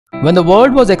When the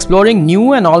world was exploring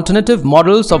new and alternative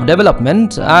models of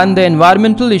development and the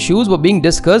environmental issues were being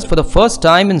discussed for the first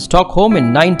time in Stockholm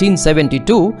in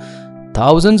 1972,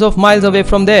 thousands of miles away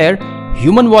from there,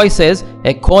 human voices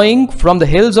echoing from the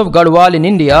hills of Garhwal in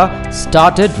India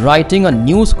started writing a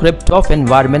new script of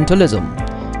environmentalism.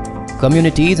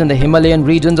 Communities in the Himalayan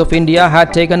regions of India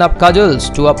had taken up cudgels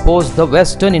to oppose the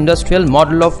Western industrial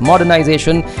model of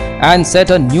modernization and set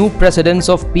a new precedence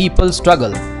of people's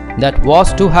struggle that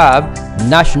was to have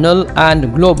national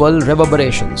and global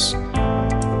reverberations.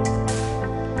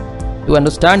 To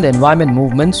understand the environment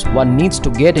movements, one needs to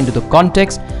get into the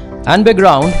context and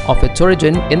background of its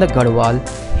origin in the Garhwal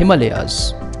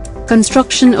Himalayas.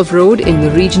 Construction of road in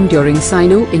the region during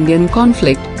Sino-Indian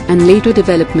conflict and later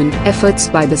development efforts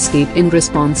by the state in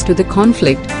response to the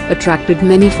conflict attracted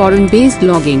many foreign-based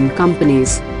logging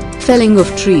companies. Felling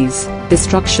of trees,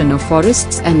 destruction of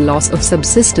forests and loss of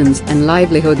subsistence and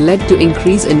livelihood led to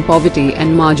increase in poverty and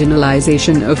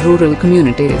marginalization of rural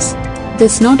communities.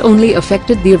 This not only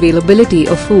affected the availability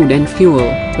of food and fuel,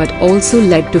 but also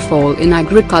led to fall in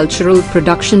agricultural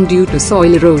production due to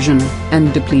soil erosion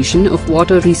and depletion of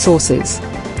water resources.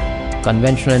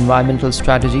 Conventional environmental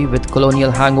strategy with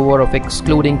colonial hangover of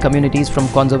excluding communities from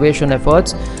conservation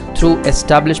efforts through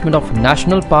establishment of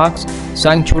national parks,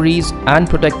 sanctuaries and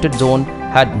protected zone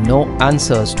had no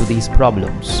answers to these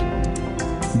problems.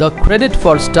 The credit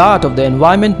for start of the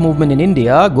environment movement in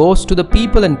India goes to the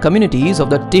people and communities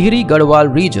of the Tihri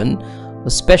Garhwal region,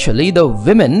 especially the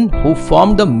women who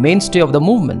formed the mainstay of the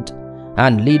movement,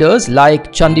 and leaders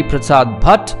like Chandi Prasad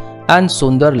Bhatt and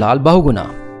Sundar Lal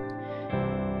Bahuguna.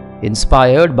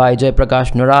 Inspired by Jai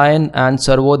Prakash Narayan and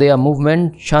Sarvodaya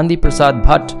movement, Chandi Prasad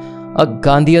Bhatt, a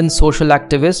Gandhian social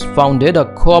activist, founded a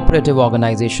cooperative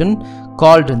organization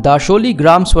called Dasholi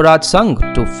Gram Swaraj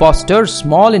Sangh to foster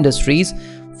small industries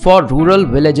for rural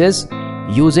villages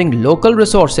using local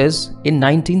resources in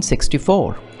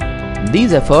 1964.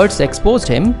 These efforts exposed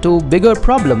him to bigger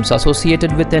problems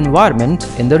associated with the environment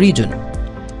in the region.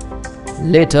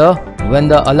 Later, when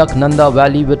the Alaknanda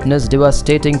Valley witnessed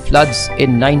devastating floods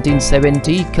in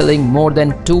 1970, killing more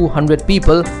than 200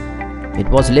 people, it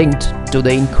was linked to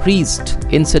the increased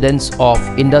incidence of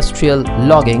industrial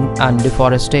logging and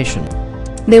deforestation.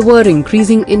 There were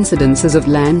increasing incidences of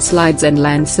landslides and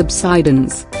land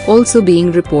subsidence also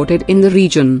being reported in the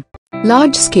region.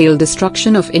 Large-scale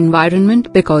destruction of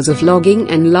environment because of logging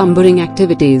and lumbering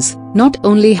activities not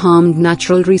only harmed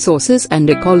natural resources and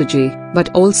ecology, but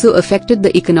also affected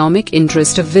the economic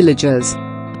interest of villagers.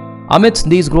 Amidst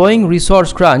these growing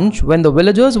resource crunch, when the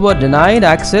villagers were denied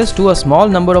access to a small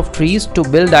number of trees to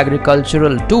build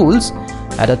agricultural tools,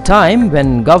 at a time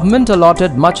when government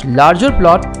allotted much larger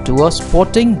plot to a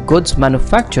sporting goods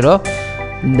manufacturer,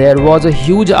 there was a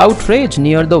huge outrage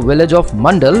near the village of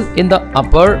Mandal in the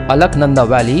upper Alaknanda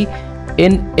Valley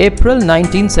in April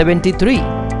 1973,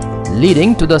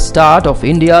 leading to the start of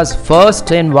India's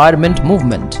first environment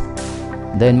movement.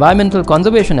 The environmental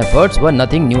conservation efforts were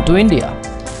nothing new to India.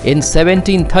 In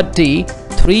 1730,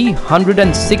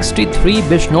 363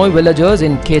 Bishnoi villagers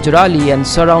in Kejrali and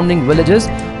surrounding villages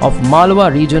of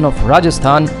Malwa region of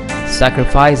Rajasthan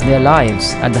sacrificed their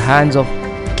lives at the hands of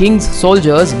king's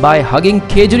soldiers by hugging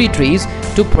Kejri trees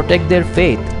to protect their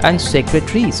faith and sacred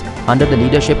trees under the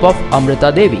leadership of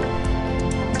Amrita Devi.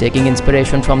 Taking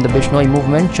inspiration from the Bishnoi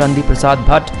movement, Chandi Prasad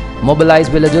Bhatt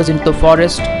mobilized villagers into the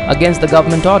forest against the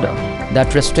government order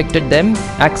that restricted them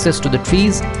access to the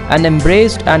trees and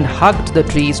embraced and hugged the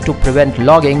trees to prevent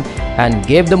logging and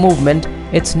gave the movement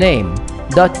its name,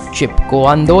 the CHIPKO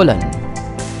Andolan.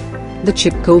 The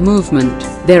CHIPKO movement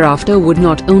thereafter would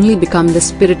not only become the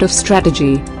spirit of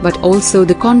strategy, but also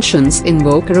the conscience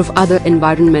invoker of other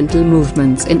environmental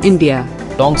movements in India.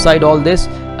 Alongside all this,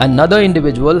 another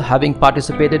individual having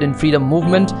participated in freedom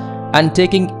movement and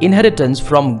taking inheritance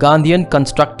from Gandhian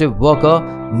constructive worker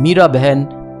Meera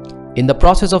Behan, in the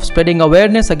process of spreading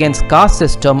awareness against caste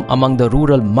system among the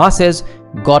rural masses,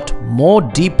 got more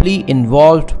deeply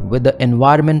involved with the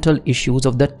environmental issues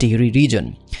of the Tihri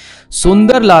region.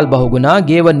 Sundar Lal Bahuguna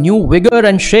gave a new vigor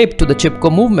and shape to the CHIPKO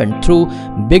movement through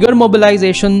bigger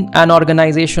mobilization and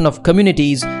organization of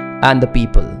communities and the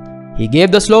people. He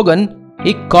gave the slogan,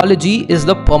 "Ecology is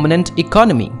the permanent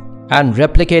economy," and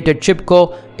replicated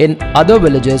CHIPKO in other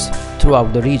villages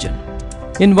throughout the region.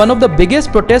 In one of the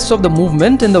biggest protests of the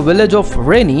movement in the village of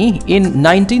Reni in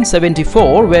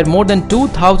 1974, where more than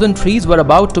 2,000 trees were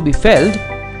about to be felled,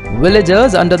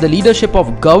 villagers under the leadership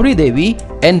of Gauri Devi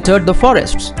entered the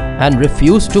forests and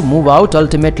refused to move out,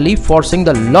 ultimately forcing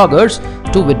the loggers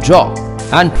to withdraw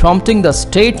and prompting the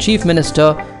state chief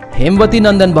minister Hemwati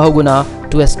Nandan Bahuguna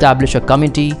to establish a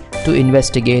committee to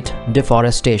investigate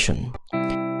deforestation.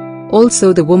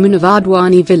 Also, the women of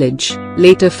Adwani village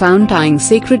later found tying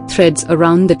sacred threads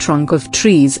around the trunk of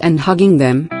trees and hugging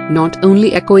them, not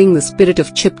only echoing the spirit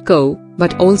of CHIPKO,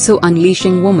 but also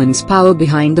unleashing women's power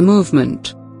behind the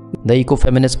movement. The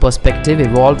eco-feminist perspective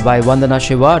evolved by Vandana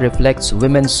Shiva reflects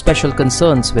women's special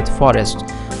concerns with forests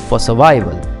for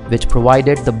survival, which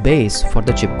provided the base for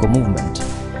the CHIPKO movement.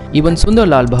 Even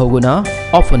Sundar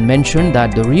Bahuguna often mentioned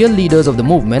that the real leaders of the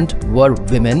movement were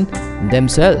women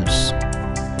themselves.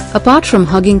 Apart from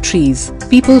hugging trees,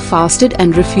 people fasted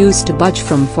and refused to budge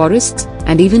from forests,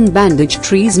 and even bandaged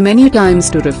trees many times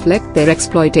to reflect their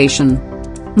exploitation.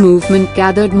 Movement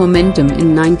gathered momentum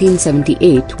in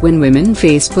 1978 when women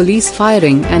faced police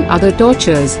firing and other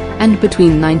tortures, and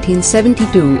between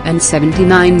 1972 and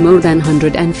 79 more than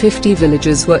 150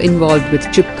 villages were involved with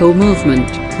CHIPKO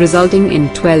movement, resulting in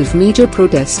 12 major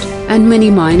protests and many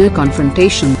minor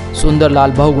confrontations. Sundar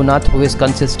Bahuguna, through his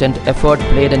consistent effort,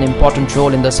 played an important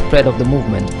role in the spread of the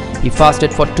movement. He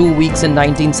fasted for 2 weeks in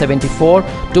 1974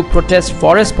 to protest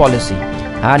forest policy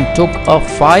and took a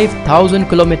 5,000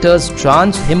 kilometers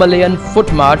trans-Himalayan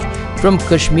foot march from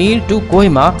Kashmir to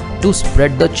Kohima to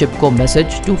spread the CHIPKO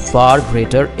message to far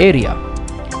greater area.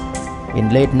 In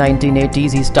late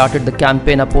 1980s, he started the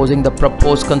campaign opposing the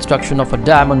proposed construction of a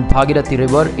dam on Bhagirathi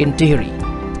River in Tihri.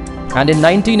 And in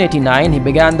 1989, he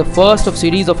began the first of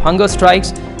series of hunger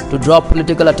strikes to draw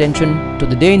political attention to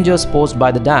the dangers posed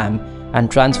by the dam and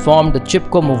transformed the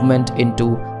CHIPKO movement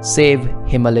into Save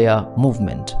Himalaya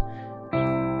movement.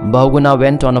 Bahuguna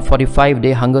went on a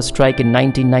 45-day hunger strike in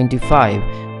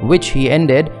 1995, which he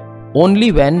ended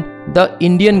only when the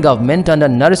Indian government under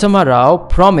Narasimha Rao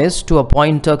promised to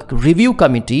appoint a review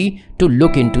committee to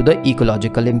look into the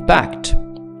ecological impact.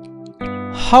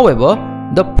 However,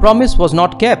 the promise was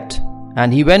not kept,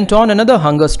 and he went on another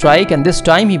hunger strike, and this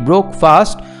time he broke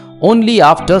fast only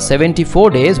after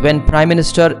 74 days when Prime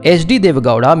Minister H.D.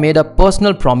 Devegowda made a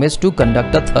personal promise to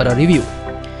conduct a thorough review.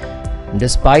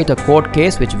 Despite a court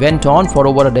case which went on for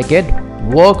over a decade,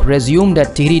 work resumed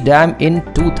at Tihri Dam in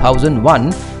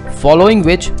 2001, following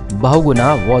which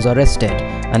Bahuguna was arrested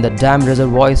and the dam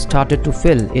reservoir started to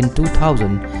fill in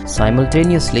 2000,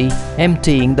 simultaneously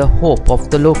emptying the hope of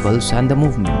the locals and the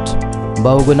movement.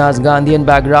 Bahuguna's Gandhian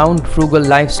background, frugal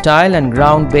lifestyle and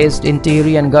ground based in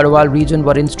Tihri and Garhwal region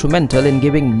were instrumental in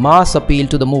giving mass appeal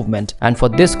to the movement, and for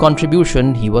this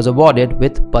contribution he was awarded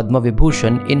with Padma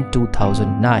Vibhushan in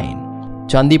 2009.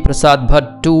 Chandi Prasad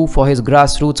Bhatt too for his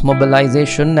grassroots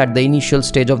mobilization at the initial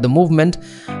stage of the movement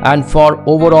and for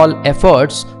overall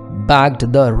efforts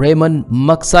bagged the Raymond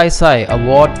Magsaysay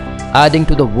Award, adding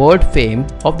to the world fame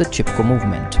of the CHIPKO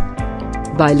movement.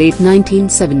 By late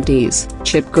 1970s,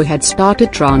 CHIPKO had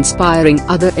started transpiring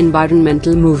other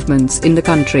environmental movements in the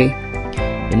country.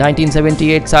 In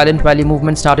 1978, Silent Valley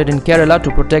movement started in Kerala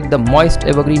to protect the moist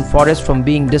evergreen forest from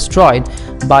being destroyed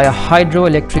by a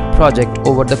hydroelectric project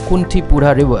over the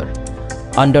Kuntipura river,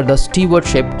 under the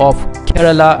stewardship of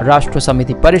Kerala Rashtra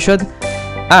Samiti Parishad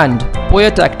and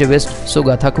poet activist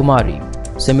Sugatha Kumari.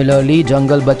 Similarly,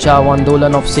 Jungle Bachao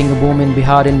Andolan of Singhbhum in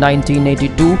Bihar in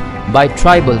 1982 by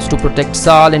tribals to protect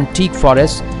sal and teak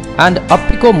forests, and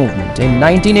Appiko movement in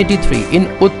 1983 in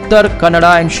Uttar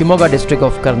Kannada and Shimoga district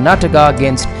of Karnataka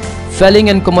against felling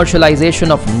and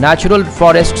commercialization of natural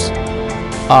forests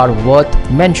are worth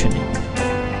mentioning.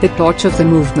 The torch of the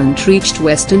movement reached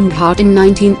Western Ghat in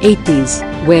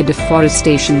 1980s, where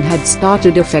deforestation had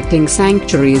started affecting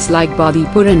sanctuaries like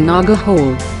Badipur and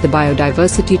Nagarhole, the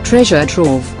biodiversity treasure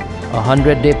trove. A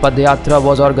 100-day Padyatra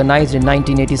was organized in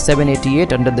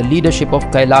 1987-88 under the leadership of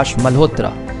Kailash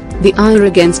Malhotra. The ire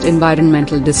against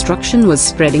environmental destruction was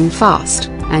spreading fast,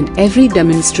 and every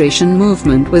demonstration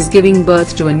movement was giving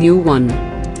birth to a new one.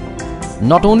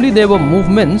 Not only there were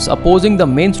movements opposing the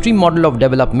mainstream model of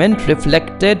development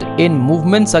reflected in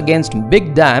movements against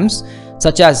big dams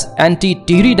such as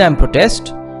anti-Tihri Dam protest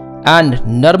and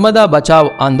Narmada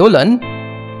Bachao Andolan,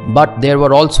 but there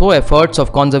were also efforts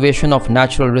of conservation of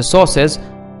natural resources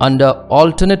under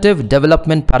alternative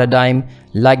development paradigm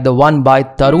like the one by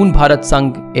Tarun Bharat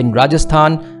Sangh in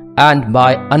Rajasthan and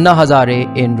by Anna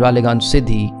Hazare in Raleganj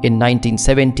Siddhi in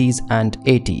 1970s and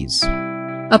 80s.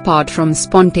 Apart from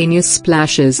spontaneous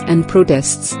splashes and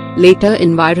protests, later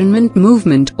environment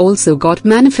movement also got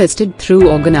manifested through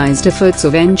organized efforts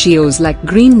of NGOs like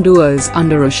Green Doers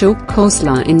under Ashok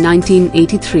Khosla in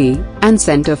 1983 and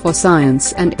Center for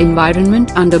Science and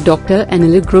Environment under Dr.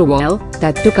 Anil Agrawal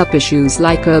that took up issues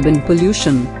like urban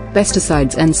pollution,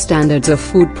 pesticides and standards of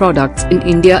food products in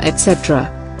India,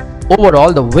 etc.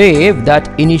 Overall, the wave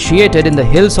that initiated in the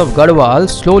hills of Garhwal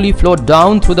slowly flowed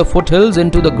down through the foothills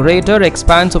into the greater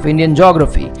expanse of Indian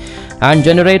geography and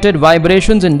generated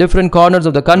vibrations in different corners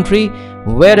of the country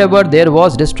wherever there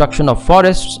was destruction of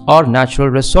forests or natural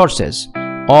resources,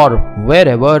 or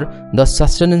wherever the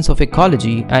sustenance of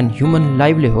ecology and human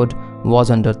livelihood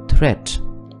was under threat.